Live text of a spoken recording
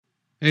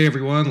Hey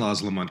everyone,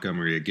 Laszlo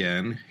Montgomery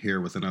again,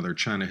 here with another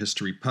China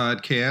History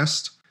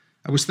podcast.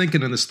 I was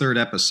thinking in this third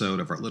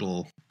episode of our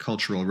little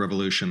Cultural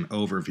Revolution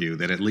overview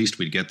that at least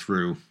we'd get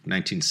through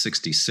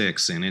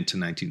 1966 and into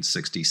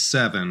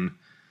 1967,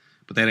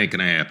 but that ain't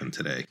going to happen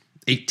today.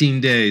 18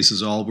 days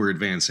is all we're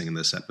advancing in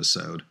this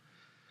episode.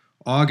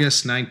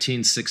 August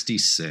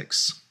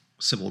 1966.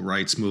 Civil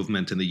rights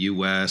movement in the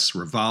U.S.,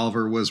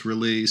 Revolver was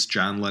released,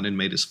 John Lennon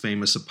made his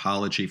famous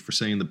apology for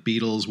saying the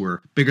Beatles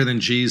were bigger than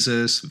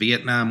Jesus,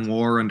 Vietnam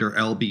War under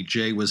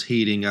LBJ was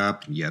heating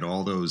up, yet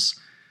all those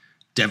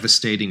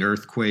devastating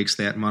earthquakes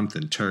that month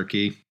in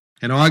Turkey.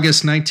 In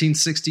August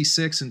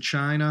 1966 in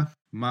China,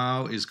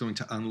 Mao is going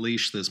to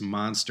unleash this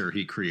monster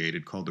he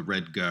created called the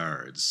Red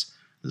Guards.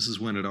 This is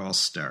when it all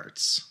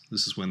starts.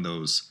 This is when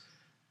those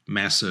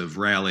massive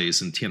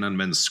rallies in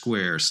Tiananmen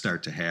Square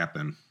start to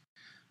happen.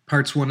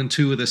 Parts 1 and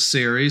 2 of this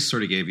series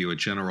sort of gave you a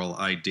general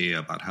idea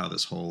about how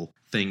this whole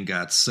thing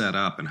got set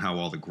up and how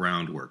all the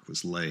groundwork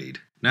was laid.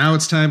 Now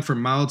it's time for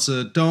Mao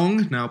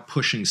Zedong, now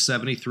pushing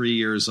 73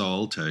 years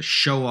old, to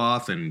show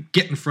off and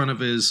get in front of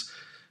his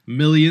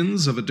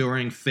millions of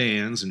adoring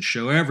fans and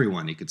show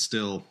everyone he could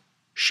still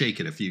shake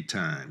it a few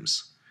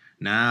times.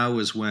 Now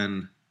is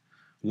when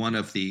one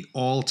of the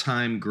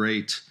all-time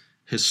great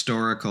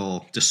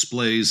historical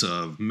displays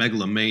of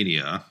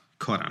megalomania,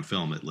 caught on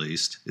film at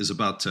least, is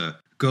about to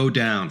go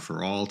down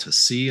for all to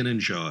see and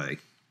enjoy.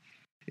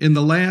 In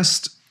the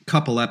last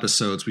couple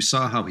episodes, we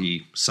saw how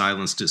he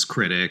silenced his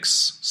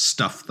critics,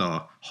 stuffed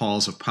the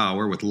halls of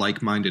power with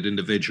like-minded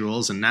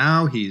individuals, and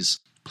now he's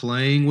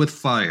playing with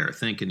fire,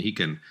 thinking he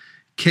can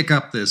kick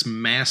up this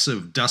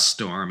massive dust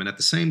storm and at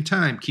the same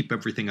time keep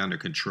everything under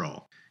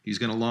control. He's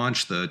going to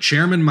launch the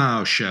Chairman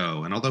Mao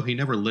show, and although he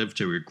never lived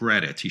to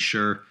regret it, he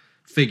sure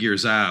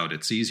figures out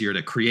it's easier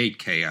to create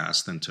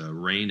chaos than to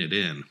rein it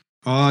in.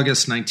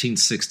 August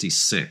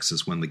 1966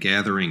 is when the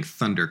gathering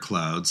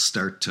thunderclouds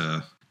start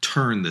to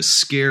turn this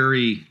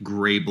scary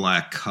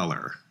gray-black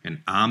color,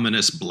 and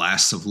ominous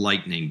blasts of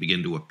lightning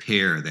begin to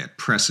appear that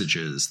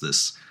presages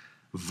this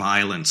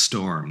violent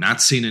storm,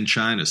 not seen in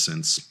China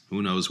since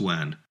who knows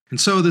when. And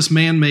so this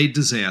man-made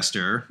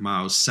disaster,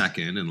 Mao's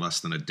second in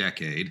less than a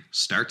decade,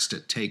 starts to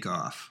take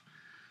off.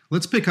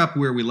 Let's pick up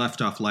where we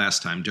left off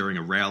last time during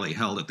a rally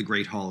held at the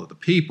Great Hall of the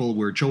People,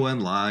 where Zhou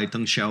Enlai,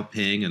 Deng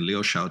Xiaoping, and Liu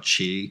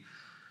Shaoqi,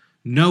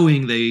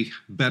 knowing they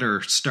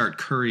better start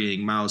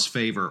currying Mao's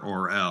favor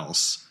or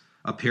else,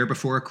 appear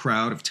before a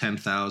crowd of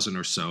 10,000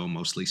 or so,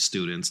 mostly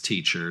students,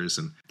 teachers,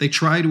 and they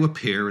try to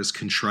appear as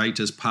contrite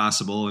as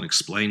possible and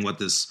explain what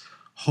this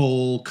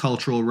whole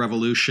cultural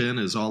revolution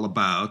is all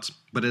about.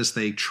 But as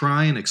they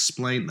try and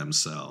explain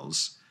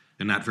themselves,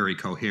 and not very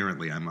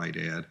coherently, I might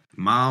add,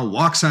 Mao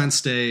walks on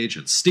stage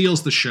and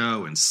steals the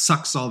show and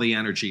sucks all the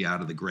energy out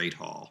of the Great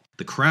Hall.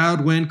 The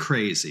crowd went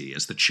crazy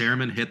as the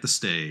chairman hit the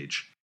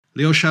stage.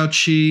 Liu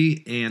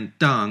Shaoqi and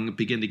Deng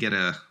begin to get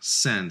a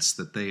sense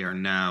that they are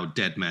now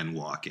dead men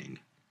walking.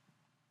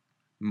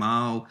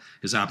 Mao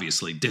is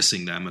obviously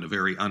dissing them in a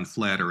very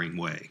unflattering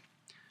way.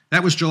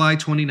 That was July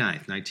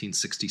 29th,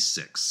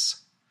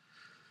 1966.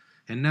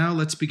 And now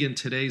let's begin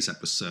today's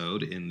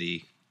episode in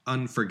the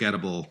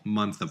unforgettable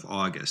month of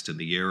August in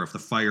the year of the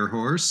Fire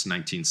Horse,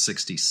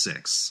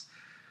 1966.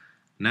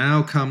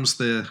 Now comes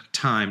the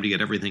time to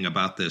get everything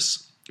about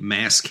this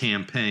mass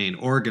campaign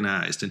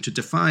organized and to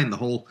define the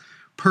whole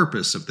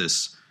purpose of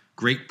this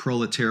great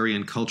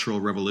proletarian cultural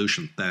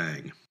revolution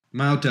thing.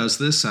 Mao does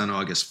this on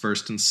August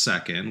 1st and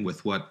 2nd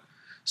with what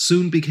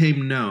soon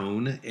became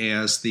known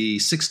as the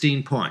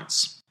 16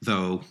 Points,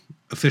 though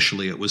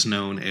officially it was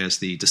known as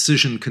the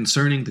Decision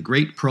Concerning the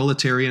Great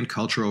Proletarian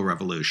Cultural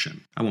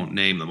Revolution. I won't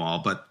name them all,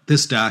 but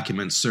this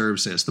document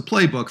serves as the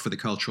playbook for the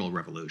Cultural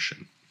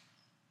Revolution.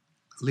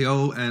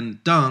 Liu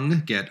and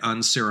Deng get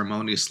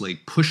unceremoniously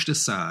pushed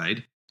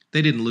aside.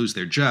 They didn't lose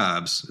their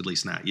jobs, at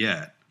least not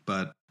yet,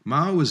 but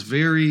Mao was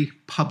very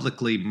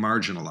publicly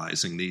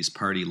marginalizing these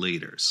party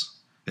leaders.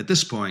 At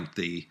this point,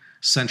 the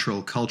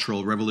Central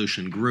Cultural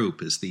Revolution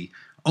Group is the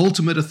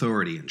ultimate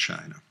authority in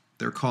China.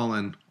 They're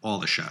calling all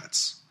the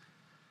shots.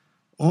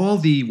 All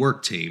the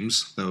work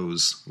teams,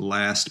 those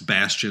last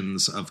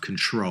bastions of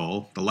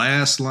control, the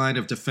last line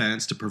of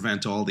defense to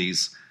prevent all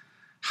these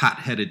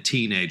hot-headed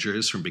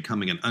teenagers from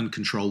becoming an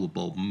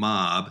uncontrollable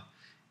mob,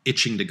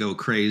 itching to go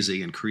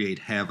crazy and create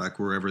havoc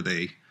wherever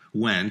they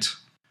went,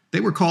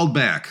 they were called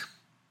back.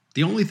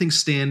 The only thing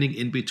standing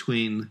in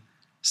between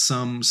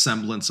some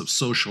semblance of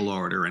social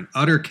order and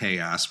utter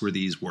chaos were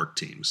these work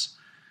teams.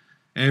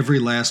 Every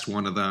last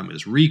one of them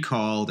is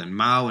recalled, and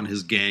Mao and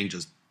his gang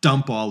just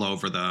dump all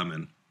over them,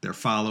 and there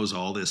follows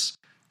all this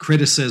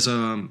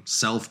criticism,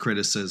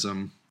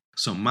 self-criticism.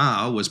 So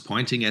Mao was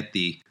pointing at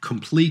the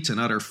complete and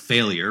utter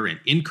failure and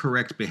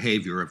incorrect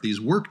behavior of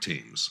these work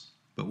teams.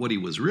 But what he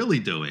was really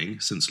doing,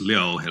 since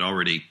Liu had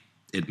already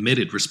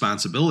admitted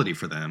responsibility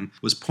for them,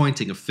 was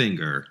pointing a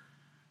finger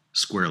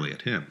squarely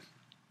at him.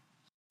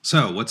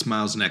 So, what's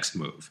Mao's next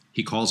move?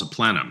 He calls a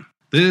plenum.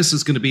 This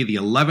is going to be the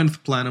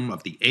 11th plenum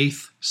of the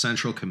 8th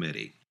Central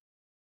Committee.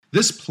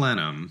 This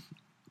plenum,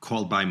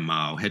 called by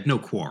Mao, had no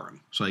quorum,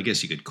 so I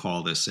guess you could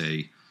call this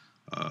a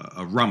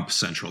a rump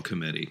Central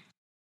Committee.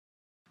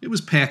 It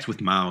was packed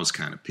with Mao's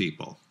kind of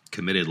people,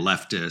 committed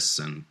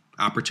leftists and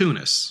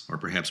opportunists, or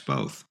perhaps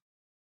both.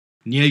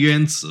 Nie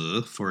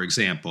Yuanzi, for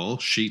example,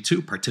 she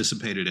too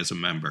participated as a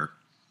member.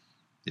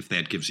 If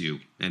that gives you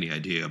any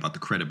idea about the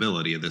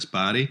credibility of this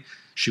body,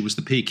 she was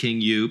the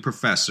Peking U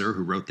professor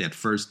who wrote that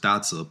first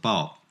Dazi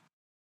Bao.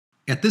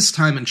 At this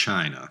time in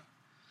China,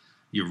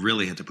 you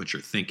really had to put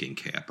your thinking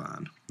cap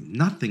on.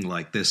 Nothing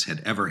like this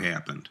had ever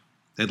happened,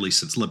 at least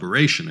since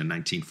liberation in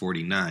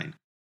 1949.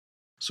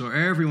 So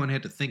everyone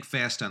had to think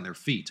fast on their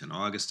feet in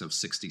August of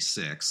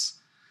 '66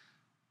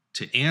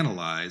 to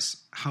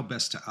analyze how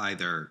best to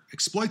either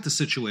exploit the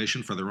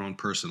situation for their own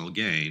personal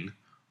gain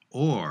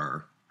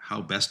or how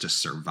best to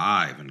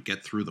survive and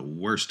get through the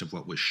worst of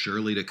what was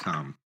surely to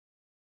come.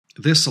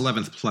 This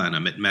 11th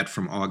plenum, it met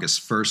from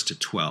August 1st to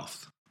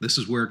 12th. This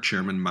is where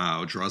Chairman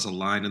Mao draws a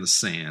line in the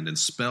sand and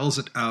spells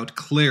it out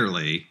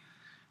clearly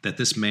that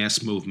this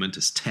mass movement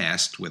is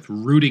tasked with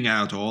rooting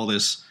out all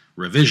this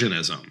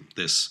revisionism,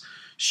 this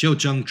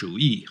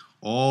Xiuzhengzhuyi,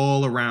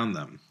 all around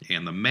them,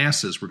 and the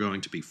masses were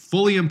going to be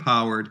fully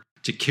empowered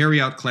to carry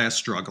out class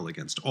struggle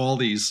against all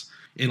these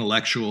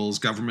intellectuals,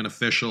 government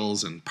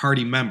officials, and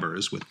party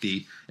members with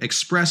the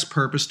express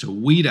purpose to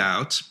weed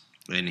out,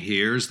 and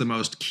here's the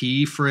most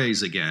key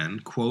phrase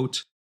again,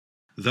 quote,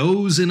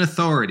 those in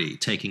authority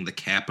taking the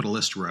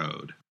capitalist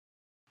road.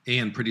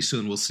 And pretty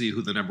soon we'll see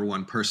who the number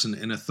one person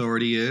in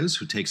authority is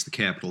who takes the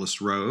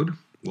capitalist road.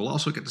 We'll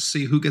also get to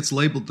see who gets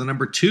labeled the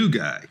number two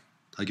guy.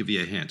 I'll give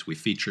you a hint. We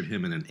featured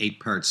him in an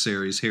 8-part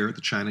series here at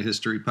the China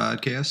History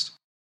Podcast.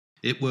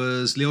 It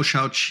was Liu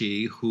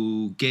Shaoqi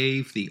who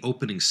gave the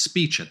opening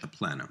speech at the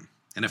plenum.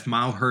 And if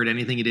Mao heard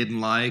anything he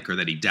didn't like or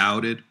that he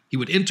doubted, he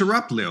would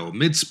interrupt Liu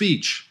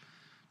mid-speech.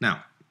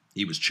 Now,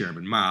 he was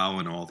Chairman Mao,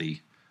 and all the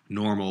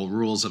normal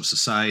rules of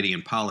society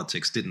and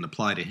politics didn't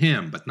apply to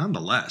him, but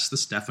nonetheless,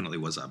 this definitely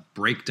was a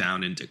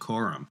breakdown in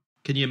decorum.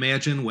 Can you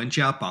imagine Wen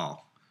Jiabao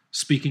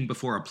speaking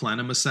before a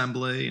plenum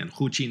assembly and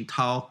Hu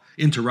Jintao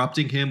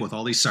interrupting him with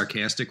all these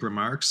sarcastic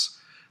remarks?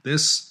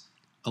 This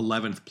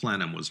 11th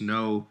plenum was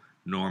no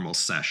normal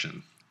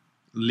session.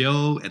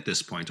 Liu, at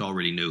this point,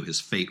 already knew his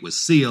fate was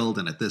sealed,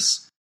 and at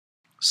this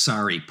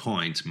sorry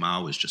point,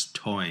 Mao was just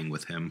toying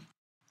with him.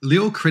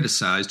 Liu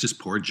criticized his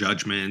poor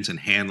judgment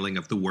and handling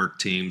of the work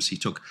teams. He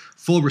took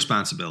full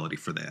responsibility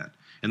for that.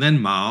 And then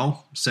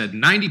Mao said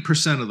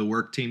 90% of the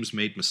work teams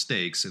made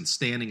mistakes in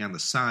standing on the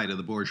side of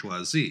the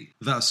bourgeoisie,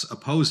 thus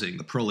opposing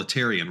the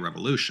proletarian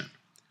revolution.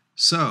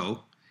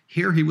 So,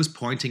 here he was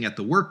pointing at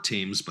the work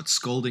teams, but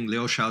scolding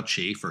Liu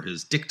Shaoqi for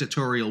his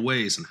dictatorial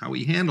ways and how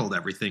he handled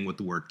everything with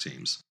the work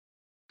teams.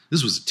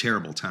 This was a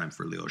terrible time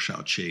for Liu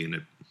Shaoqi, and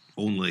it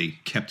only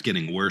kept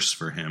getting worse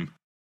for him.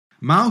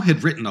 Mao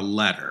had written a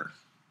letter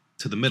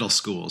to the middle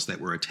schools that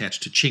were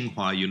attached to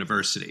Tsinghua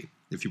University.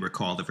 If you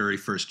recall, the very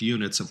first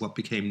units of what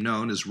became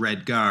known as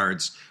Red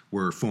Guards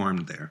were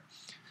formed there.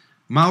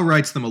 Mao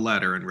writes them a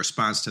letter in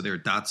response to their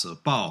Dazi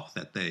Bao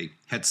that they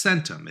had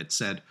sent him. It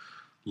said,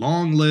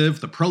 "Long live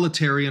the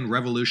proletarian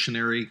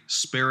revolutionary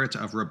spirit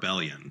of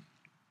rebellion."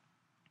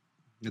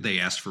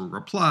 They asked for a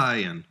reply,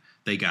 and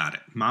they got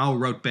it. Mao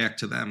wrote back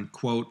to them,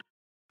 quote,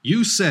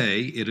 "You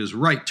say it is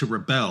right to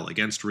rebel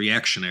against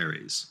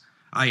reactionaries.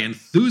 I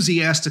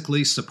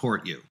enthusiastically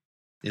support you."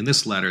 In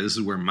this letter, this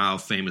is where Mao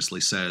famously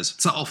says,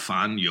 "Cao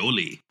fan you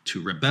li,"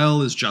 to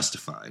rebel is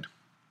justified.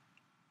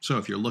 So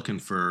if you're looking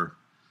for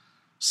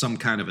some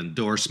kind of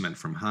endorsement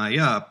from high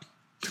up,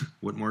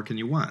 what more can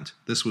you want?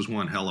 This was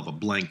one hell of a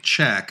blank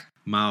check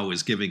Mao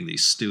is giving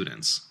these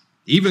students.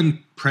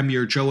 Even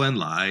Premier Zhou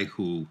Enlai,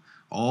 who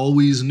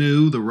always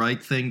knew the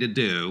right thing to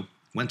do,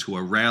 went to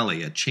a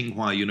rally at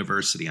Tsinghua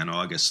University on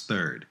August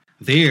 3rd.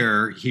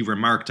 There, he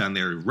remarked on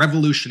their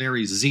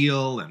revolutionary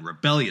zeal and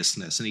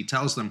rebelliousness, and he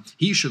tells them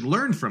he should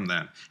learn from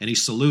them, and he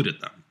saluted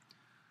them.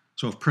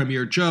 So if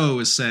Premier Zhou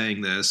is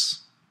saying this,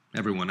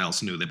 everyone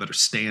else knew they better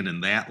stand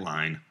in that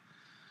line.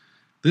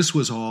 This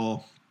was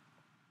all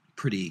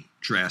pretty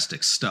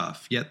drastic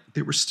stuff, yet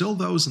there were still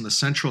those in the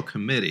Central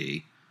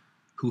Committee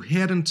who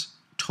hadn't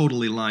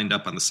totally lined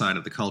up on the side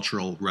of the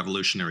Cultural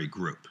Revolutionary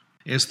Group.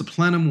 As the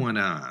plenum went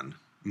on,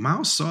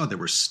 Mao saw there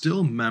were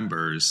still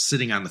members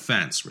sitting on the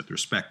fence with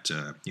respect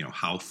to,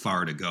 how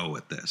far to go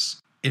with this.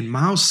 And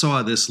Mao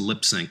saw this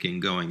lip-syncing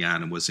going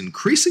on and was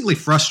increasingly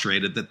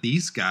frustrated that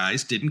these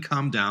guys didn't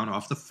come down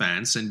off the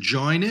fence and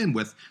join in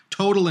with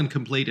total and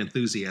complete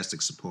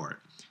enthusiastic support.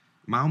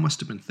 Mao must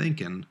have been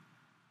thinking,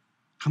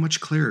 how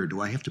much clearer do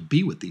I have to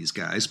be with these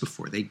guys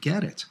before they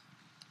get it?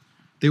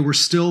 There were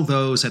still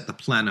those at the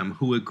plenum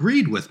who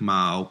agreed with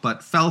Mao,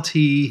 but felt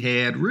he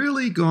had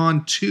really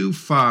gone too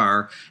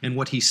far, and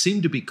what he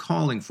seemed to be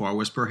calling for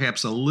was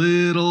perhaps a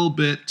little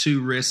bit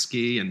too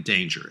risky and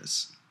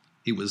dangerous.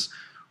 He was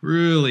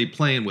really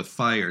playing with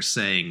fire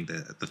saying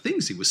the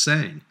things he was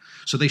saying.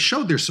 So they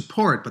showed their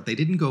support, but they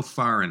didn't go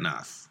far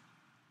enough.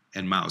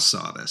 And Mao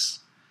saw this.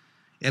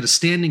 At a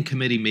standing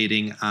committee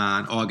meeting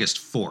on August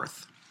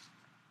 4th,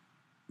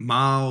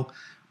 Mao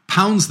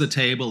pounds the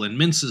table and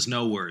minces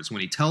no words when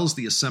he tells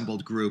the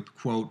assembled group,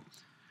 quote,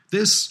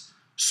 "This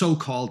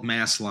so-called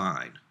mass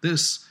line,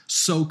 this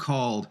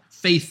so-called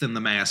faith in the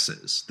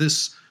masses,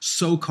 this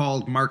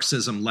so-called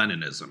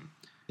Marxism-Leninism.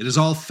 It is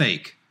all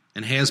fake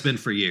and has been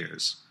for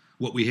years.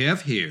 What we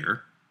have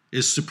here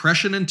is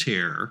suppression and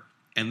terror,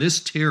 and this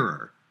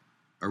terror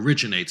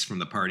originates from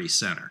the party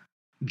center.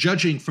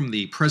 Judging from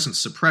the present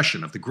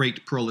suppression of the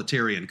great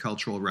proletarian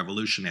cultural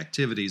revolution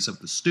activities of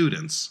the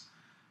students,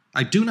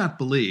 I do not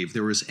believe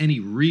there is any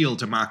real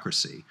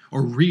democracy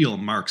or real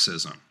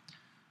Marxism.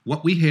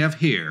 What we have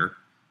here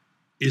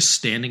is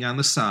standing on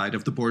the side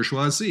of the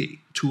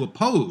bourgeoisie to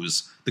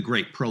oppose the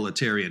great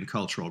proletarian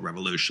cultural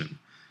revolution,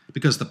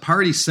 because the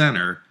party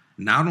center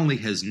not only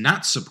has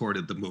not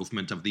supported the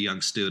movement of the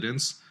young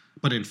students,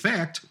 but in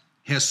fact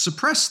has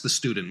suppressed the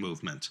student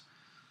movement.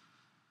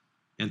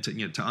 And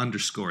to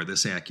underscore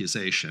this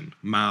accusation,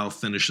 Mao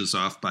finishes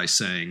off by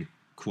saying,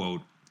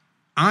 quote,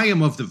 "I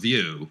am of the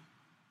view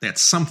that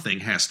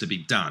something has to be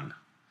done."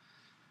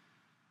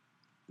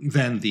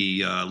 Then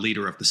the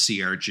leader of the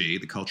CRG,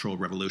 the Cultural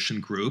Revolution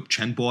Group,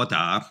 Chen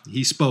Boda,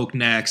 he spoke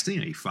next.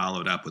 He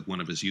followed up with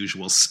one of his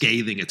usual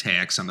scathing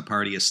attacks on the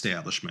party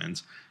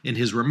establishment. In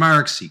his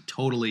remarks, he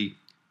totally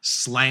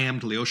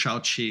slammed Liu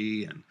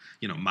Shaoqi, and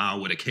Mao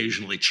would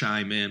occasionally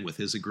chime in with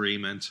his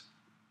agreement.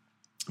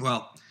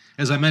 Well,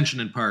 as I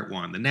mentioned in part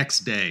one, the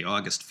next day,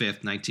 August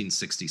 5th,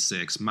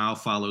 1966, Mao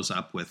follows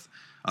up with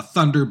a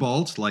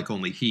thunderbolt like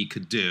only he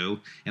could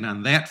do, and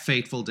on that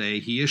fateful day,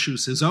 he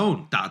issues his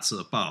own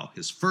Dazi Bao,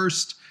 his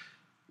first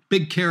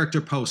big character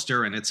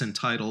poster, and it's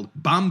entitled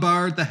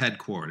 "Bombard the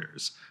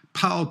Headquarters,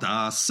 Pao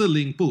Da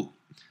Siling Bu."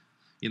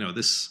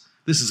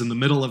 This is in the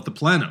middle of the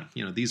plenum.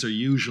 These are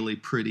usually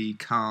pretty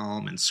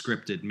calm and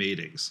scripted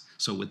meetings.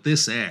 So with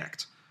this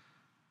act,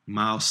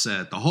 Mao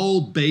said the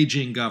whole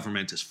Beijing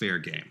government is fair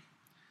game.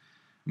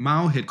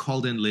 Mao had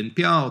called in Lin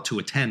Biao to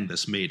attend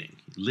this meeting.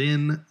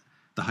 Lin,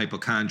 the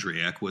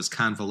hypochondriac, was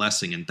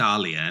convalescing in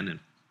Dalian,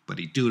 but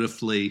he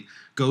dutifully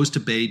goes to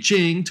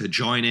Beijing to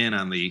join in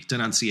on the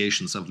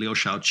denunciations of Liu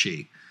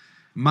Shaoqi.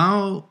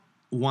 Mao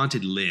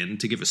wanted Lin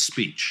to give a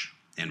speech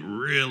and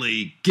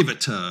really give it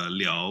to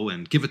Liu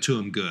and give it to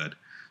him good.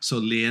 So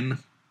Lin,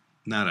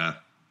 not a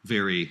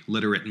very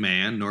literate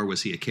man, nor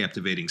was he a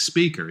captivating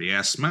speaker, he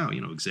asked Mao,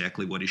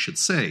 exactly what he should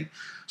say.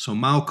 So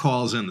Mao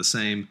calls in the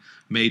same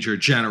major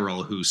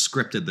general who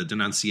scripted the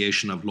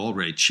denunciation of Luo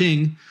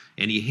Ruiqing,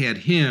 and he had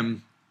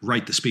him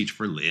write the speech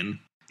for Lin.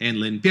 And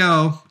Lin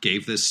Biao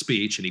gave this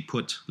speech, and he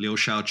put Liu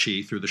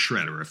Shaoqi through the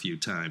shredder a few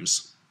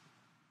times.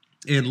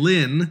 And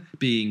Lin,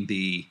 being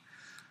the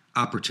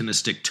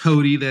opportunistic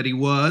toady that he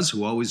was,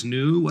 who always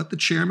knew what the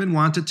chairman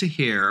wanted to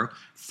hear,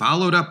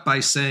 followed up by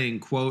saying,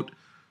 quote,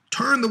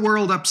 "Turn the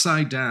world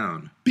upside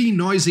down, be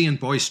noisy and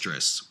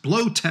boisterous,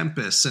 blow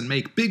tempests and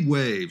make big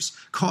waves,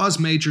 cause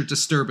major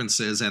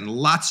disturbances and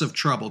lots of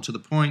trouble to the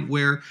point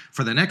where,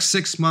 for the next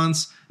 6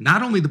 months,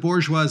 not only the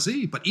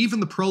bourgeoisie, but even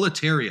the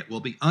proletariat will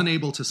be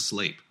unable to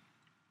sleep."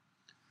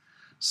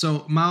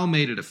 So Mao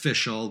made it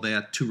official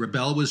that to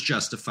rebel was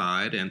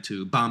justified and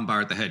to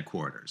bombard the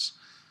headquarters.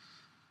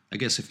 I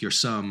guess if you're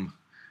some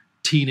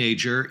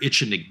teenager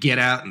itching to get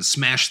out and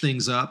smash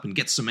things up and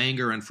get some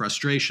anger and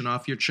frustration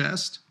off your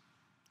chest,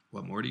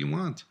 what more do you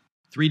want?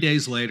 3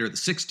 days later, the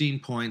 16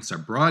 points are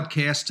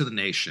broadcast to the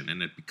nation,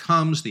 and it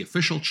becomes the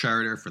official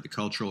charter for the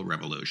Cultural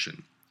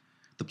Revolution.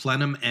 The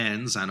plenum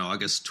ends on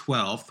August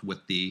 12th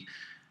with the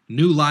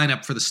new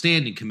lineup for the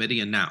Standing Committee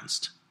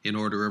announced. In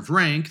order of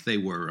rank, they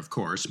were, of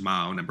course,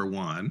 Mao, number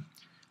 1,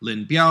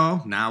 Lin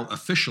Biao, now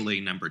officially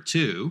number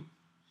 2,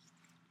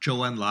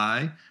 Zhou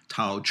Enlai,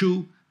 Tao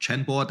Zhu,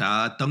 Chen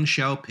Boda, Deng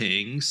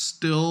Xiaoping,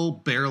 still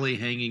barely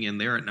hanging in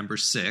there at number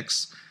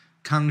 6,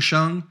 Kang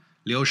Sheng,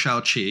 Liu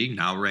Shaoqi,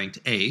 now ranked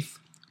 8th,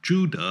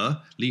 Zhu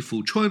De, Li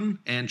Fuchun,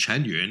 and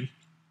Chen Yun.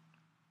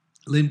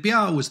 Lin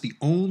Biao was the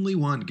only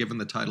one given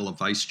the title of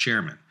vice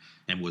chairman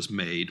and was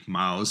made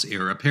Mao's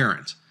heir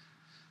apparent.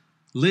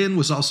 Lin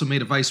was also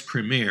made a vice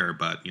premier,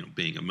 but,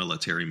 being a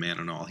military man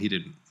and all, he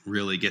didn't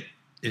really get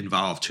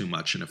involved too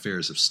much in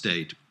affairs of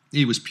state.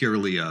 He was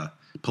purely a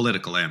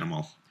political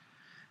animal.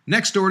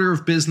 Next order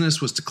of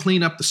business was to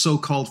clean up the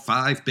so-called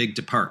 5 big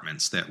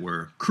departments that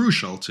were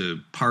crucial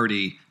to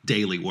party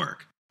daily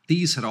work.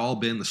 These had all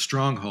been the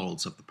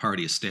strongholds of the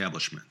party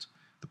establishment.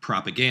 The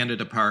propaganda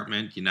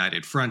department,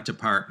 United Front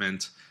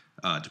department,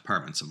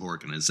 departments of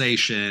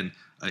organization,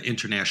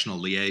 international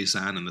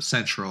liaison, and the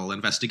central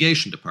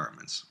investigation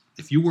departments.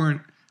 If you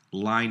weren't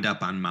lined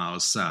up on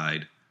Mao's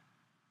side,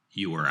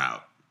 you were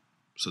out.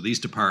 So these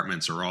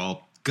departments are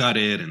all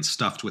gutted and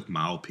stuffed with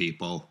Mao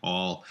people,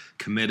 all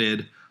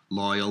committed,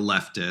 loyal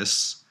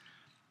leftists.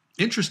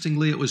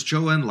 Interestingly, it was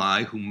Zhou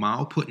Enlai who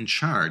Mao put in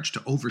charge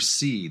to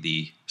oversee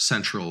the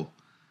Central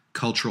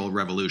Cultural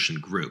Revolution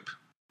Group.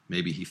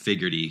 Maybe he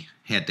figured he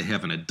had to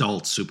have an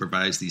adult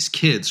supervise these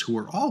kids who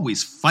were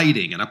always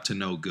fighting and up to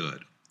no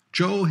good.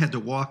 Zhou had to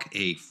walk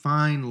a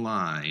fine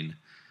line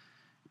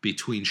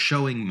between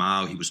showing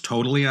Mao he was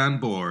totally on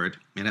board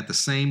and at the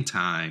same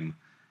time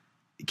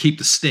keep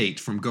the state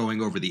from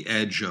going over the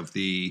edge of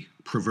the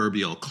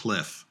proverbial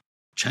cliff.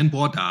 Chen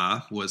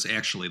Boda was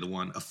actually the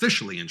one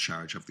officially in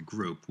charge of the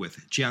group,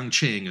 with Jiang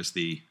Qing as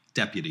the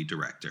deputy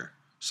director.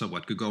 So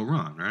what could go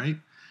wrong, right?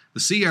 The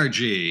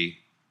CRG,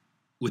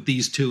 with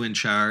these two in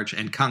charge,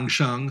 and Kang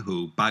Sheng,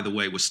 who, by the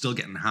way, was still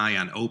getting high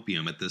on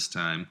opium at this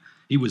time,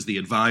 he was the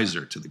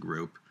advisor to the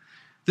group.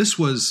 This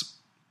was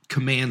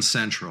command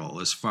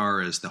central as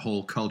far as the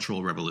whole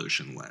Cultural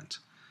Revolution went.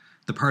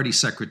 The party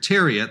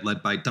secretariat,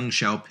 led by Deng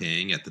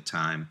Xiaoping at the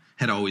time,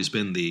 had always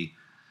been the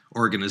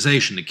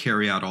organization to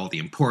carry out all the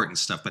important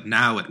stuff, but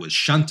now it was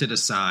shunted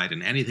aside,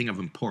 and anything of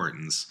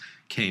importance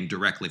came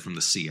directly from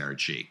the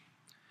CRG.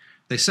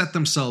 They set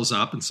themselves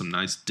up in some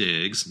nice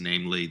digs,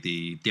 namely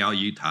the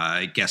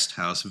Diaoyutai guest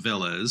house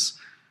villas.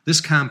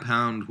 This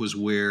compound was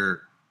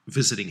where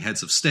visiting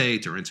heads of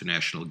state or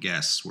international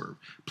guests were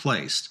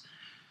placed.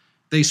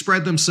 They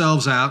spread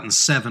themselves out in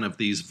 7 of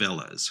these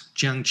villas.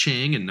 Jiang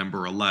Qing in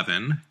number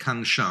 11,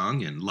 Kang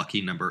Sheng in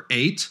lucky number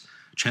 8,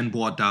 Chen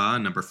Boda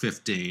in number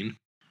 15.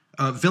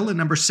 Villa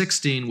number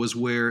 16 was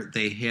where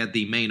they had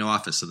the main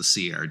office of the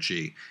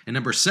CRG. And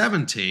number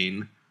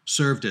 17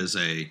 served as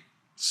a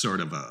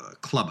sort of a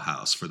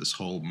clubhouse for this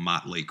whole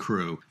motley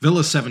crew.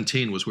 Villa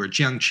 17 was where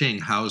Jiang Qing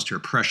housed her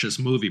precious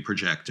movie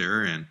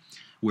projector and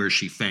where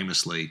she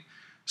famously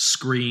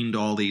screened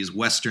all these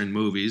Western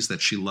movies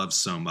that she loved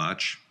so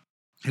much.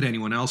 Had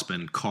anyone else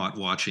been caught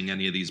watching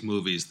any of these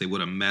movies, they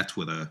would have met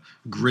with a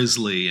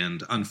grisly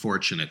and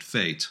unfortunate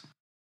fate.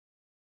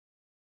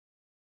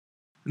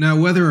 Now,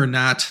 whether or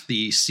not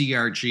the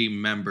CRG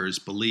members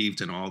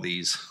believed in all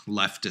these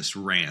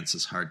leftist rants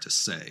is hard to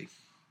say.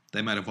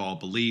 They might have all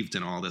believed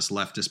in all this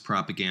leftist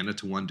propaganda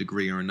to one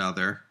degree or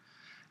another.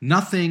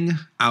 Nothing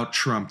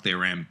out-trumped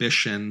their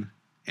ambition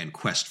and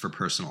quest for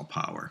personal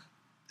power.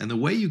 And the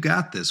way you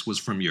got this was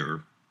from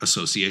your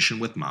association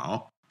with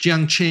Mao,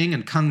 Jiang Qing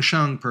and Kang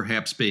Sheng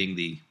perhaps being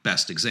the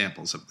best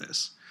examples of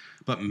this.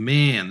 But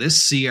man,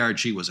 this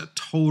CRG was a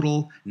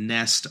total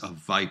nest of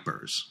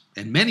vipers,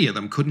 and many of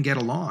them couldn't get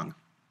along.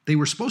 They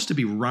were supposed to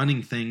be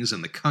running things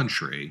in the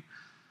country,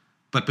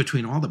 but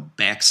between all the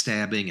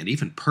backstabbing and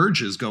even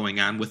purges going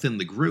on within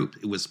the group,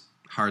 it was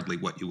hardly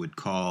what you would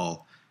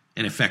call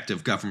an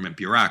effective government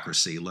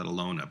bureaucracy, let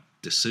alone a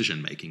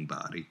decision-making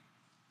body.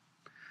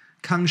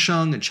 Kang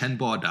Sheng and Chen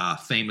Boda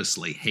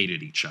famously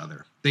hated each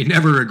other. They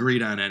never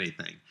agreed on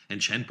anything. And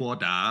Chen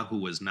Boda, who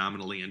was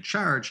nominally in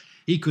charge,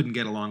 he couldn't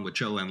get along with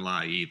Zhou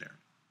Enlai either.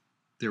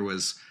 There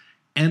was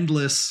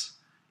endless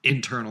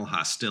internal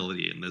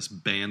hostility in this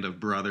band of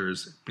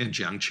brothers in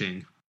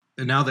Jiangqing.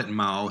 And now that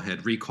Mao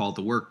had recalled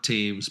the work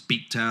teams,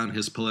 beat down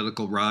his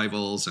political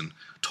rivals, and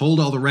told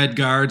all the Red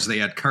Guards they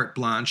had carte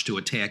blanche to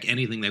attack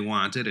anything they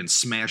wanted and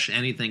smash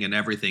anything and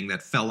everything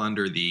that fell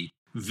under the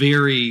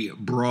very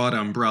broad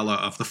umbrella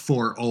of the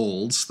 4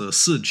 olds, the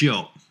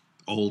Sijiu,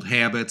 old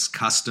habits,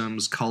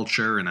 customs,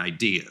 culture, and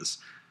ideas.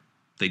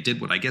 They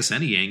did what I guess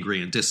any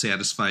angry and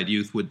dissatisfied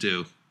youth would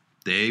do.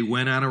 They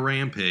went on a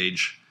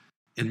rampage.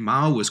 And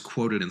Mao was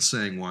quoted in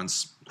saying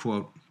once,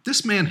 quote,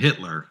 "This man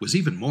Hitler was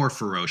even more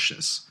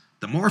ferocious.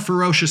 The more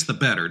ferocious, the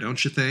better,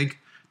 don't you think?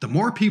 The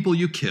more people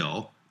you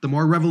kill, the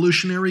more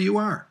revolutionary you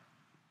are."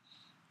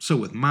 So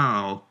with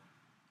Mao,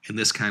 in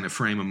this kind of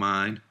frame of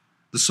mind,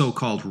 the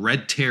so-called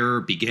Red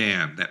Terror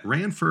began that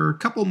ran for a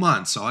couple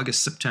months,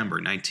 August-September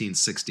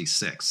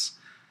 1966.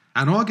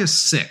 On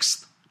August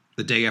 6th,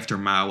 the day after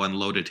Mao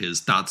unloaded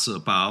his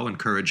Dazibao,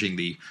 encouraging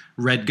the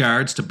Red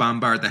Guards to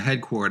bombard the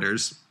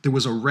headquarters, there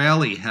was a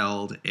rally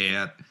held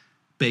at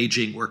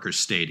Beijing Workers'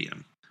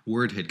 Stadium.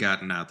 Word had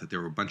gotten out that there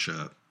were a bunch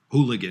of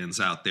hooligans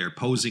out there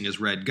posing as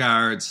Red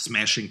Guards,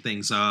 smashing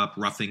things up,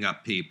 roughing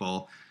up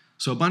people.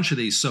 So a bunch of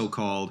these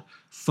so-called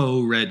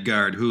faux Red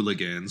Guard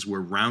hooligans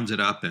were rounded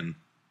up and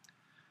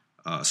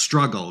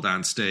struggled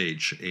on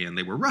stage, and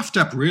they were roughed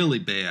up really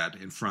bad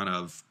in front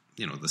of,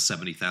 the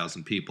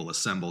 70,000 people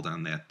assembled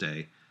on that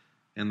day.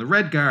 And the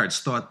Red Guards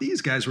thought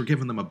these guys were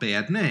giving them a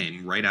bad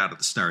name right out of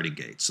the starting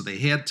gate, so they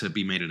had to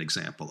be made an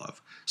example of.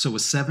 So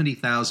with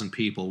 70,000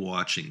 people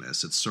watching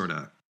this, it sort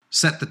of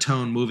set the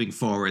tone moving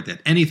forward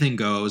that anything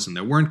goes, and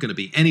there weren't going to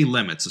be any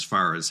limits as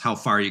far as how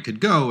far you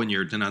could go in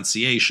your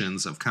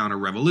denunciations of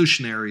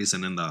counter-revolutionaries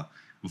and in the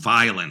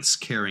violence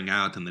carrying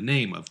out in the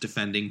name of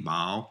defending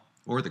Mao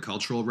or the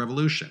Cultural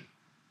Revolution.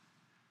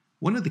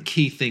 One of the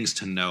key things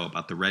to know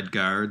about the Red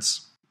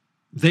Guards,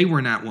 they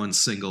were not one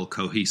single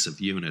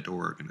cohesive unit or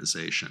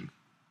organization.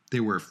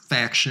 They were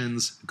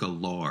factions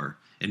galore,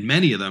 and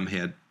many of them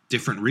had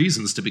different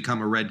reasons to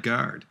become a Red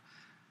Guard.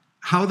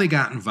 How they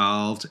got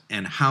involved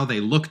and how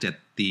they looked at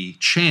the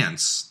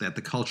chance that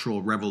the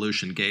Cultural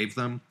Revolution gave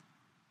them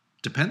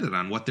depended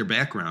on what their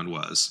background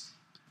was.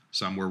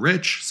 Some were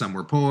rich, some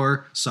were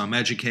poor, some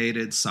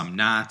educated, some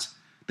not.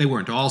 They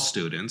weren't all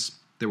students.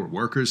 They were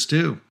workers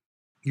too.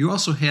 You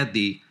also had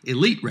the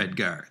elite Red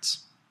Guards.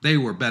 They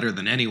were better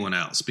than anyone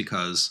else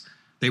because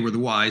they were the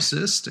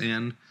wisest,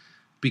 and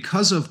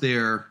because of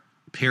their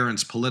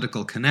parents'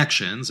 political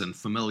connections and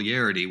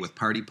familiarity with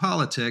party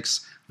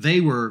politics, they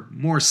were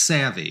more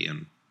savvy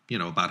and,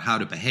 about how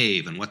to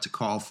behave and what to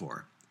call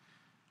for.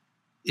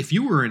 If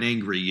you were an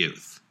angry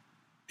youth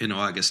in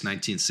August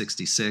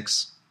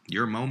 1966,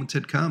 your moment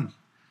had come.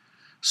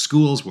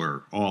 Schools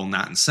were all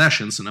not in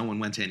session, so no one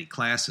went to any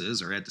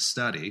classes or had to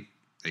study,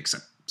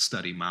 except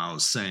study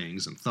Mao's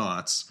sayings and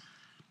thoughts.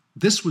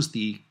 This was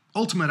the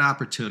ultimate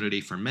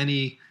opportunity for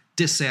many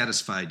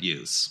dissatisfied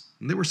youths.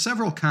 And there were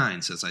several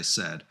kinds, as I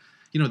said.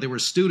 There were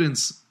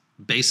students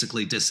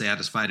basically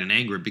dissatisfied and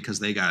angry because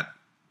they got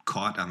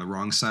caught on the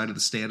wrong side of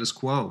the status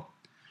quo.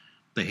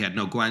 They had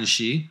no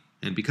guanxi,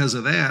 and because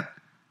of that,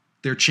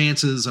 their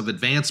chances of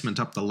advancement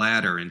up the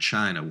ladder in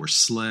China were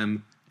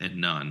slim and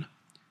none.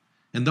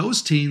 And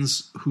those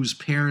teens whose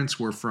parents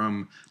were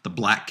from the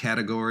black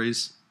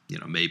categories,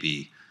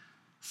 maybe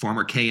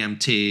former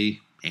KMT,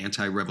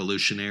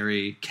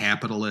 anti-revolutionary,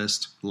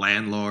 capitalist,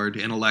 landlord,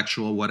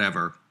 intellectual,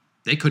 whatever,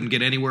 they couldn't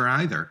get anywhere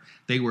either.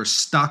 They were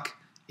stuck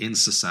in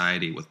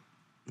society with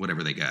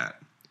whatever they got.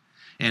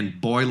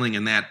 And boiling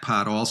in that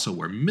pot also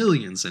were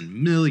millions and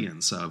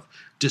millions of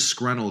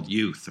disgruntled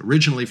youth,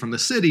 originally from the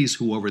cities,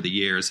 who over the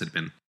years had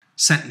been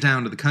sent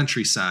down to the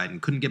countryside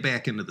and couldn't get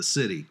back into the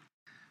city.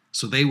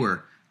 So they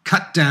were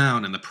cut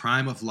down in the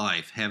prime of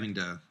life, having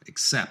to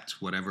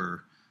accept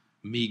whatever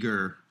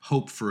meager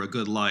hope for a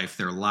good life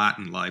their lot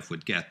in life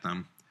would get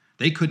them.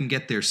 They couldn't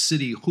get their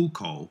city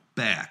hukou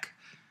back.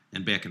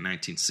 And back in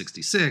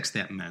 1966,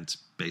 that meant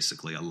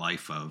basically a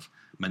life of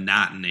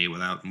monotony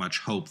without much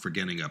hope for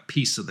getting a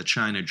piece of the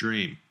China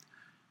dream.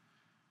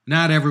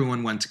 Not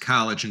everyone went to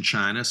college in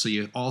China, so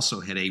you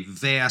also had a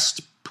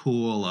vast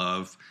pool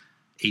of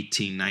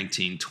 18,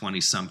 19,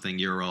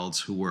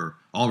 20-something-year-olds who were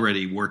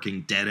already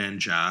working dead-end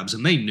jobs,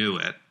 and they knew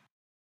it.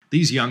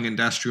 These young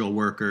industrial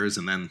workers,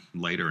 and then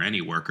later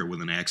any worker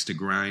with an axe to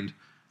grind,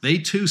 they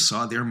too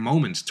saw their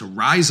moment to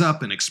rise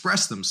up and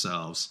express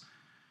themselves.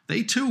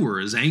 They too were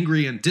as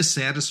angry and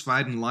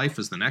dissatisfied in life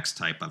as the next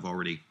type I've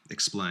already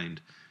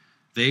explained.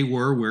 They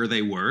were where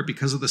they were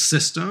because of the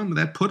system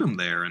that put them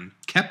there and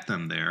kept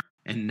them there.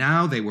 And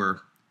now they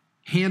were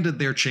handed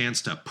their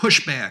chance to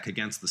push back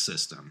against the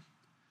system.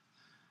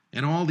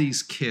 And all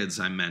these kids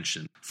I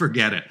mentioned,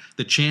 forget it.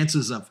 The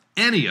chances of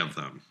any of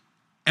them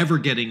ever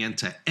getting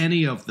into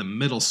any of the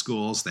middle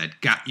schools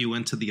that got you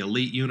into the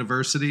elite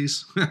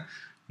universities,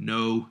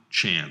 no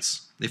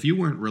chance. If you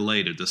weren't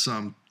related to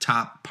some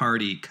top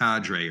party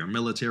cadre or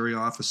military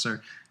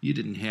officer, you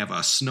didn't have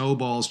a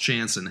snowball's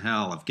chance in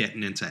hell of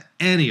getting into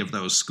any of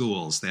those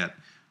schools that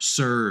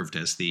served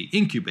as the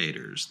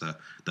incubators,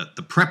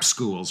 the prep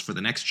schools for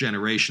the next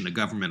generation of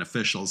government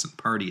officials and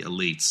party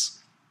elites.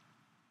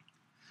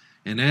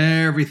 And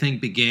everything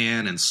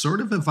began and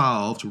sort of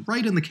evolved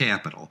right in the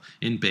capital,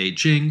 in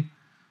Beijing.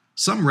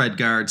 Some Red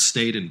Guards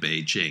stayed in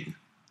Beijing.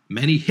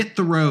 Many hit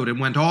the road and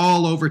went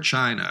all over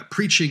China,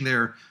 preaching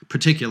their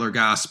particular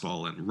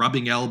gospel and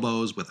rubbing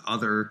elbows with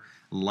other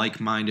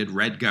like-minded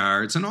Red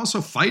Guards, and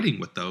also fighting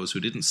with those who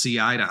didn't see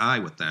eye to eye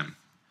with them.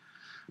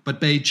 But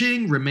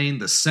Beijing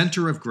remained the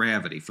center of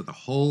gravity for the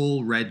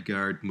whole Red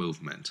Guard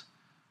movement.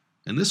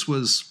 And this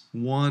was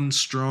one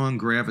strong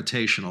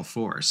gravitational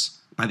force.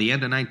 By the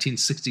end of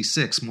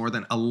 1966, more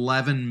than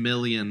 11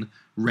 million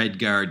Red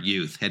Guard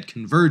youth had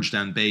converged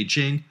on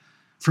Beijing.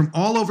 From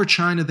all over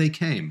China they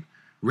came.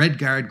 Red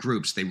Guard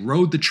groups, they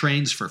rode the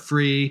trains for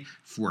free,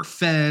 were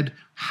fed,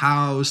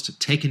 housed,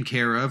 taken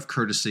care of,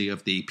 courtesy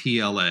of the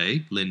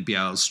PLA, Lin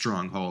Biao's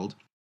stronghold.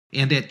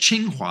 And at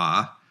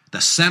Tsinghua,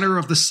 the center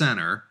of the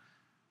center,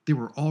 there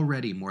were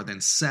already more than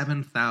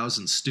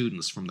 7,000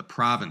 students from the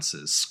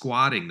provinces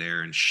squatting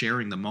there and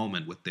sharing the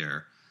moment with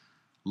their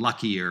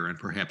luckier and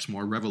perhaps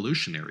more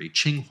revolutionary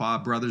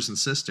Tsinghua brothers and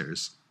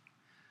sisters.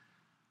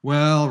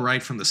 Well,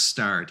 right from the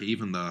start,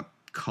 even the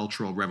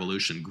Cultural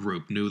Revolution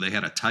group knew they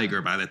had a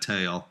tiger by the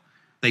tail.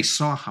 They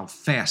saw how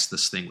fast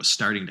this thing was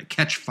starting to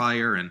catch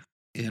fire, and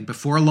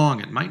before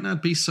long it might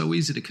not be so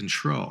easy to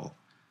control.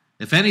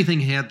 If anything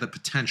had the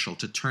potential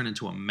to turn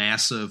into a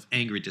massive,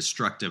 angry,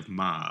 destructive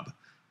mob,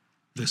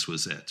 this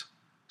was it.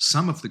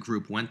 Some of the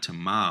group went to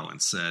Mao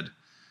and said,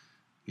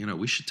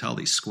 we should tell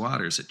these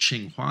squatters at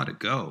Tsinghua to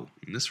go.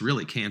 This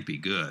really can't be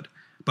good.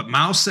 But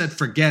Mao said,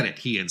 forget it.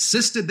 He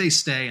insisted they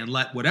stay and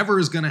let whatever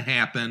is going to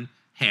happen,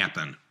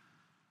 happen.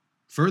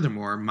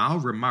 Furthermore, Mao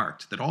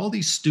remarked that all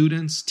these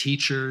students,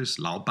 teachers,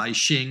 Lao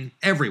Baixing,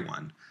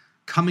 everyone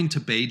coming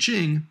to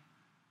Beijing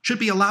should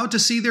be allowed to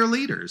see their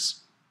leaders.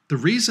 The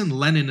reason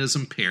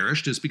Leninism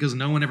perished is because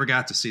no one ever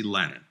got to see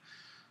Lenin.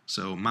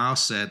 So Mao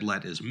said,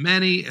 let as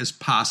many as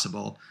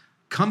possible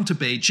come to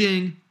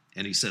Beijing,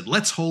 and he said,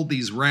 let's hold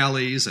these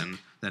rallies, and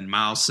then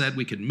Mao said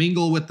we could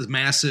mingle with the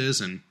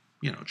masses, and,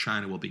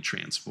 China will be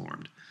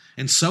transformed.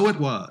 And so it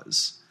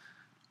was.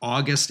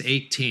 August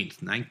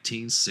 18th,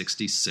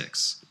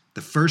 1966.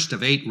 The first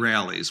of 8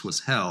 rallies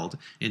was held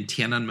in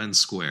Tiananmen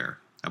Square,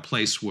 a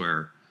place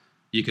where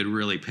you could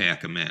really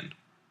pack them in.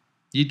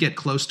 You'd get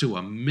close to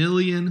 1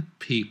 million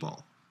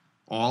people,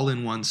 all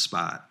in one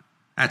spot.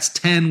 That's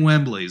 10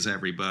 Wembleys,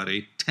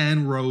 everybody,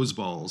 10 Rose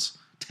Bowls,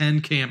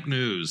 10 Camp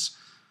News,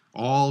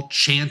 all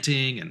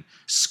chanting and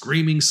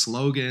screaming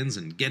slogans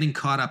and getting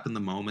caught up in the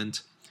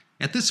moment.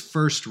 At this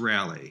first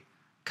rally,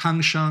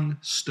 Kangsheng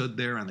stood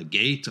there on the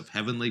gate of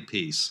heavenly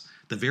peace,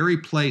 the very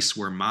place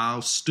where Mao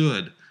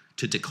stood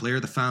to declare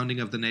the founding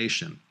of the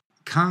nation.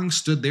 Kang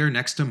stood there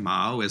next to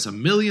Mao as a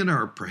million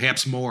or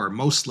perhaps more,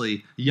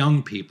 mostly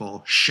young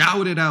people,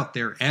 shouted out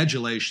their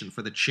adulation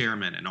for the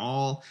chairman and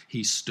all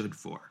he stood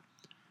for.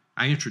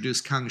 I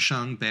introduced Kang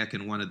Sheng back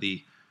in one of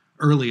the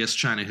earliest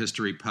China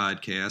history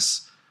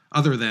podcasts.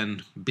 Other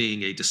than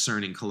being a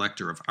discerning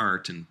collector of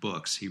art and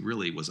books, he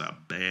really was a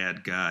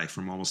bad guy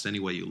from almost any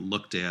way you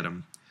looked at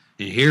him.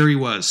 And here he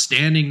was,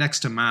 standing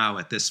next to Mao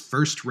at this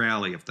first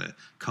rally of the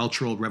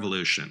Cultural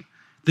Revolution.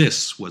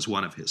 This was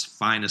one of his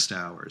finest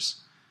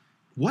hours.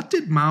 What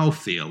did Mao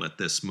feel at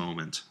this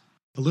moment?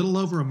 A little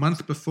over a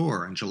month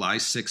before, on July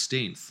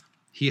 16th,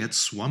 he had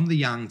swum the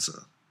Yangtze,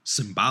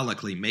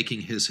 symbolically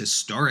making his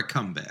historic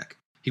comeback.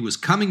 He was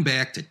coming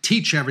back to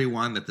teach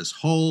everyone that this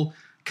whole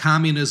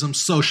communism,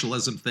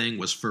 socialism thing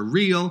was for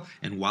real,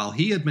 and while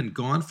he had been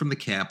gone from the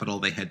capital,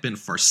 they had been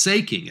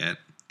forsaking it,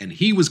 and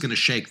he was going to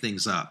shake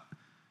things up.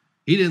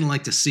 He didn't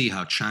like to see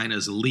how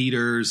China's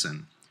leaders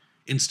and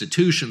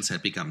institutions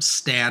had become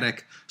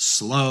static,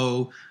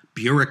 slow,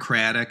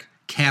 bureaucratic,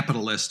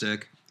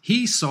 capitalistic.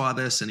 He saw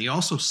this, and he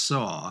also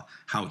saw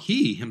how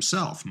he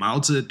himself, Mao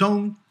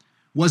Zedong,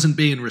 wasn't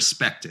being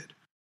respected.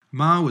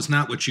 Mao was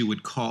not what you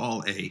would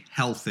call a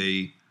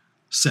healthy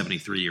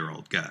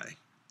 73-year-old guy.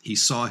 He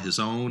saw his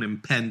own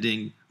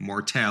impending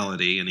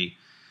mortality, and he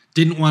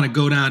didn't want to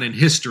go down in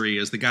history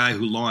as the guy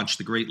who launched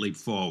the Great Leap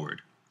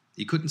Forward.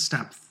 He couldn't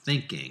stop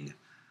thinking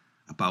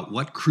about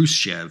what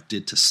Khrushchev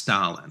did to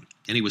Stalin,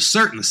 and he was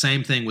certain the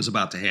same thing was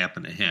about to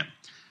happen to him.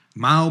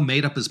 Mao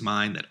made up his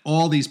mind that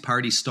all these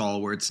party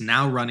stalwarts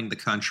now running the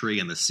country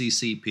and the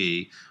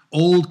CCP,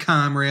 old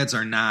comrades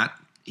or not,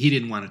 he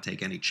didn't want to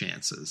take any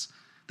chances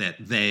that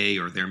they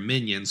or their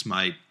minions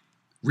might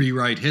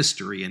rewrite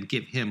history and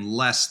give him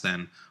less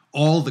than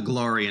all the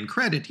glory and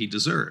credit he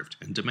deserved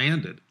and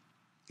demanded.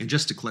 And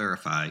just to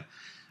clarify,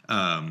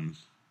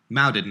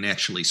 Mao didn't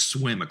actually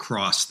swim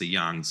across the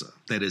Yangtze.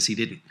 That is, he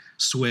didn't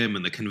swim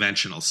in the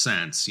conventional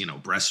sense,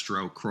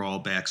 breaststroke,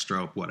 crawl,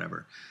 backstroke,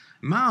 whatever.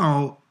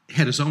 Mao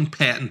had his own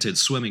patented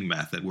swimming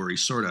method where he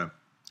sort of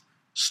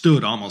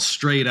stood almost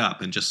straight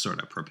up and just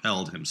sort of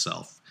propelled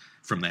himself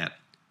from that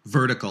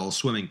vertical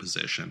swimming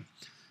position.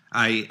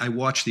 I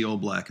watched the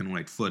old black and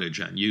white footage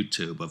on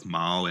YouTube of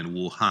Mao and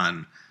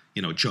Wuhan,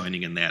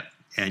 joining in that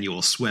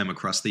annual swim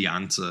across the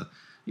Yangtze.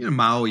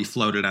 Mao, he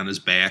floated on his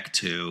back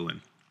too,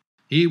 and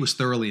he was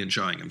thoroughly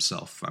enjoying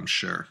himself, I'm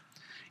sure.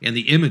 And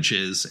the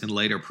images and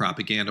later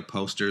propaganda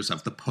posters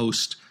of the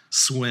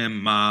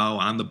post-swim Mao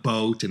on the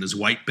boat in his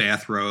white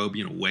bathrobe,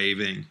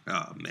 waving.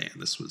 Oh, man,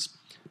 this was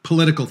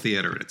political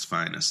theater at its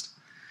finest.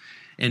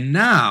 And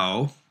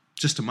now,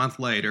 just a month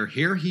later,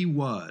 here he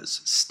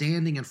was,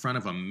 standing in front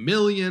of 1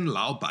 million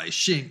Lao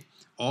Baixing,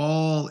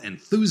 all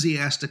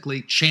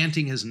enthusiastically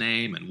chanting his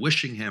name and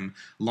wishing him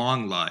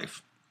long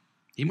life.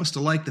 He must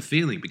have liked the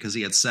feeling because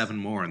he had 7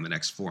 more in the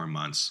next 4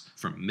 months,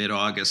 from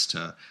mid-August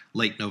to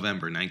late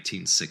November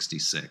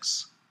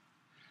 1966.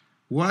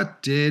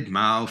 What did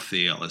Mao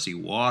feel as he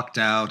walked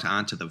out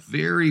onto the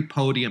very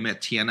podium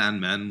at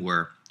Tiananmen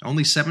where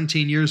only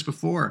 17 years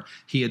before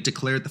he had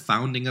declared the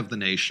founding of the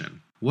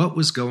nation? What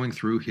was going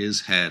through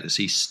his head as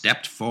he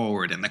stepped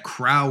forward and the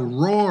crowd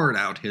roared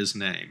out his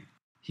name?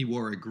 He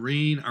wore a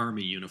green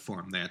army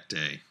uniform that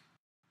day.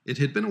 It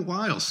had been a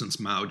while since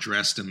Mao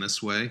dressed in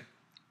this way.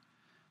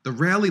 The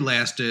rally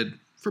lasted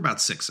for about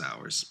 6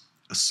 hours.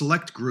 A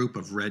select group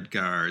of Red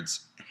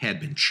Guards had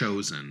been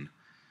chosen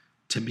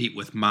to meet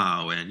with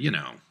Mao and,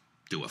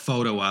 do a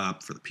photo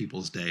op for the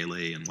People's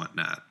Daily and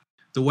whatnot.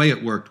 The way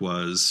it worked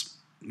was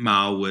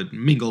Mao would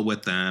mingle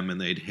with them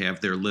and they'd have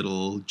their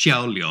little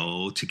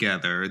jiaoliu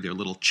together, their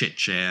little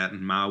chit-chat,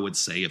 and Mao would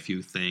say a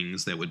few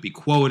things that would be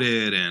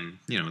quoted and,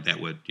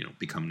 that would,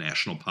 become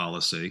national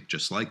policy,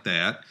 just like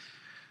that.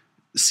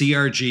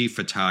 CRG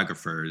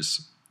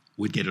photographers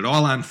would get it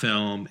all on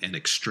film and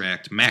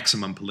extract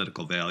maximum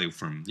political value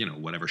from,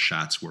 whatever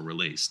shots were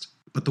released.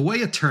 But the way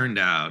it turned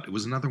out, it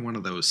was another one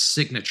of those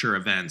signature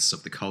events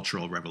of the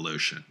Cultural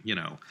Revolution.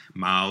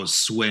 Mao's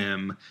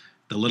swim,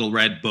 the Little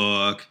Red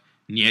Book,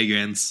 Nie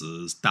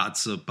Yuanzi's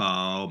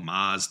Dazibao,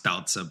 Ma's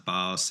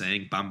Dazibao,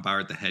 saying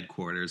bombard the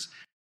headquarters.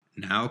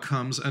 Now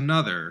comes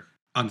another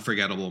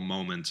unforgettable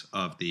moment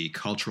of the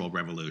Cultural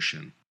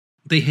Revolution.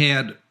 They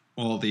had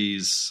all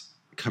these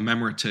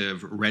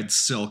commemorative red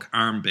silk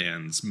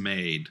armbands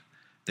made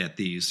that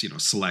these,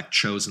 select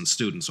chosen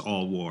students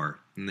all wore.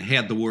 And they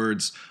had the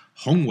words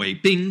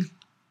Hongwei Bing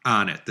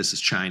on it. This is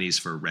Chinese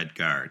for Red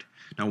Guard.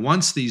 Now,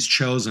 once these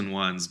chosen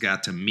ones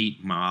got to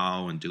meet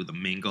Mao and do the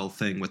mingle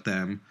thing with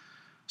them,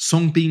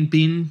 Song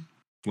Bingbing,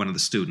 one of the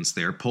students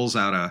there, pulls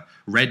out a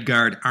Red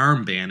Guard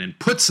armband and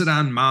puts it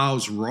on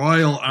Mao's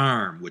royal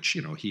arm, which,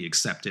 he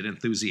accepted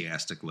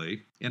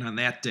enthusiastically. And on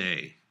that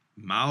day,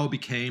 Mao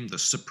became the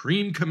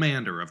supreme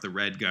commander of the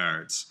Red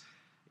Guards.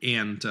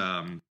 And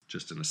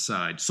just an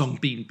aside, Song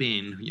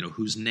Bingbing,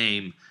 whose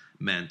name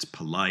meant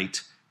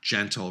polite,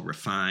 gentle,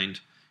 refined,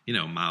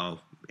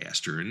 Mao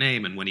asked her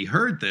name. And when he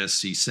heard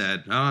this, he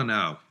said, "Oh,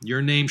 no,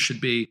 your name should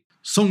be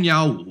Song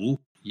Yao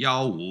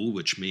Wu,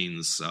 which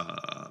means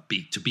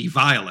to be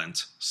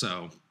violent."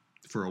 So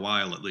for a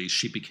while at least,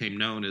 she became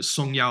known as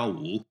Song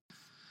Yaowu.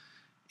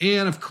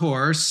 And of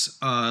course,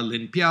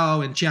 Lin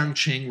Biao and Jiang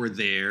Qing were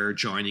there,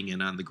 joining in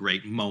on the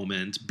great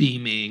moment,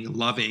 beaming,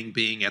 loving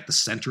being at the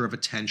center of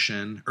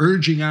attention,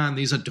 urging on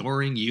these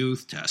adoring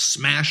youth to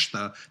smash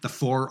the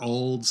four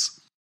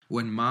olds.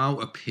 When Mao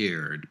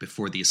appeared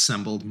before the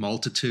assembled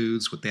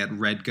multitudes with that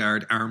Red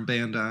Guard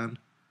armband on,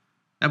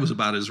 that was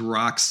about as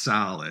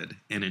rock-solid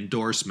an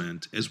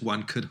endorsement as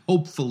one could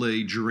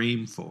hopefully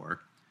dream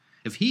for.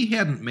 If he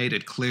hadn't made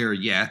it clear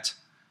yet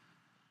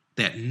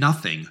that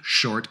nothing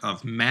short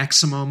of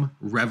maximum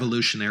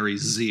revolutionary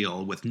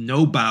zeal with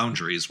no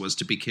boundaries was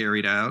to be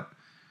carried out,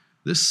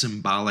 this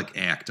symbolic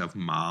act of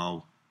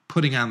Mao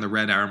putting on the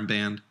red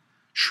armband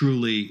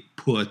truly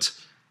put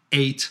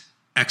 8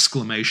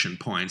 exclamation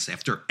points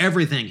after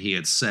everything he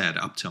had said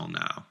up till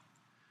now.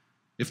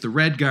 If the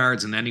Red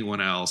Guards and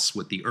anyone else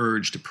with the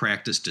urge to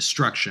practice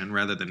destruction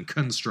rather than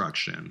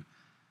construction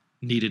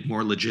needed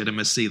more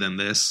legitimacy than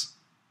this,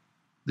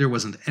 there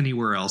wasn't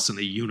anywhere else in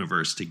the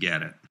universe to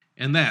get it.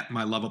 And that,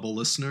 my lovable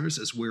listeners,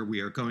 is where we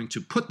are going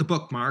to put the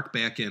bookmark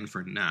back in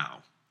for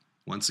now.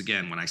 Once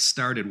again, when I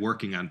started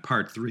working on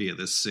part 3 of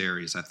this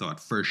series, I thought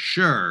for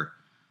sure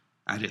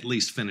I'd at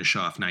least finish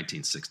off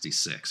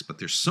 1966. But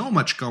there's so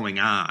much going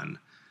on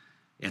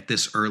at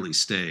this early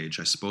stage.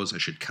 I suppose I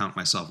should count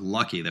myself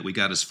lucky that we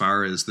got as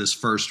far as this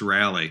first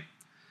rally.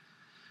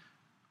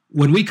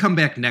 When we come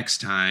back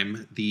next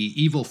time, the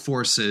evil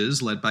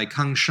forces led by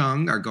Kang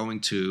Sheng are going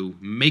to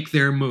make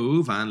their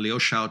move on Liu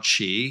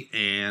Shaoqi,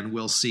 and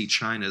we'll see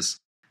China's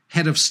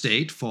head of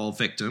state fall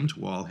victim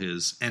to all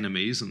his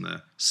enemies in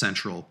the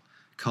Central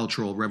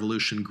Cultural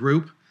Revolution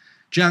group.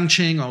 Jiang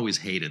Qing always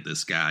hated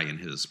this guy and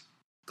his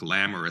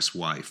glamorous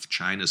wife,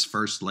 China's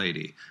first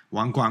lady,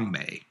 Wang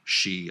Guangmei,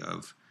 she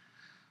of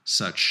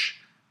such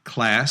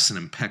class and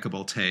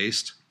impeccable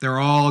taste. They're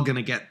all going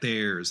to get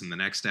theirs in the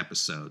next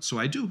episode, so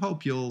I do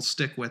hope you'll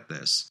stick with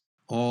this.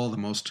 All the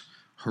most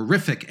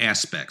horrific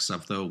aspects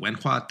of the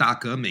Wenhua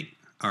Dageming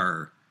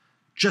are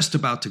just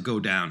about to go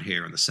down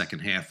here in the second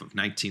half of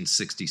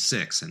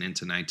 1966 and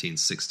into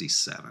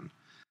 1967.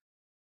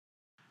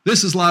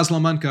 This is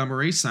Laszlo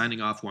Montgomery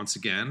signing off once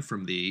again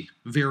from the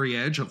very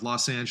edge of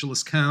Los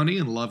Angeles County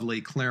in lovely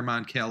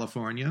Claremont,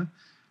 California.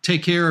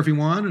 Take care,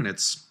 everyone, and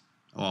it's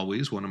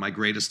always one of my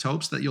greatest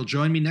hopes that you'll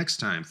join me next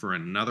time for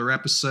another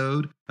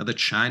episode of the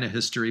China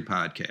History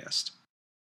Podcast.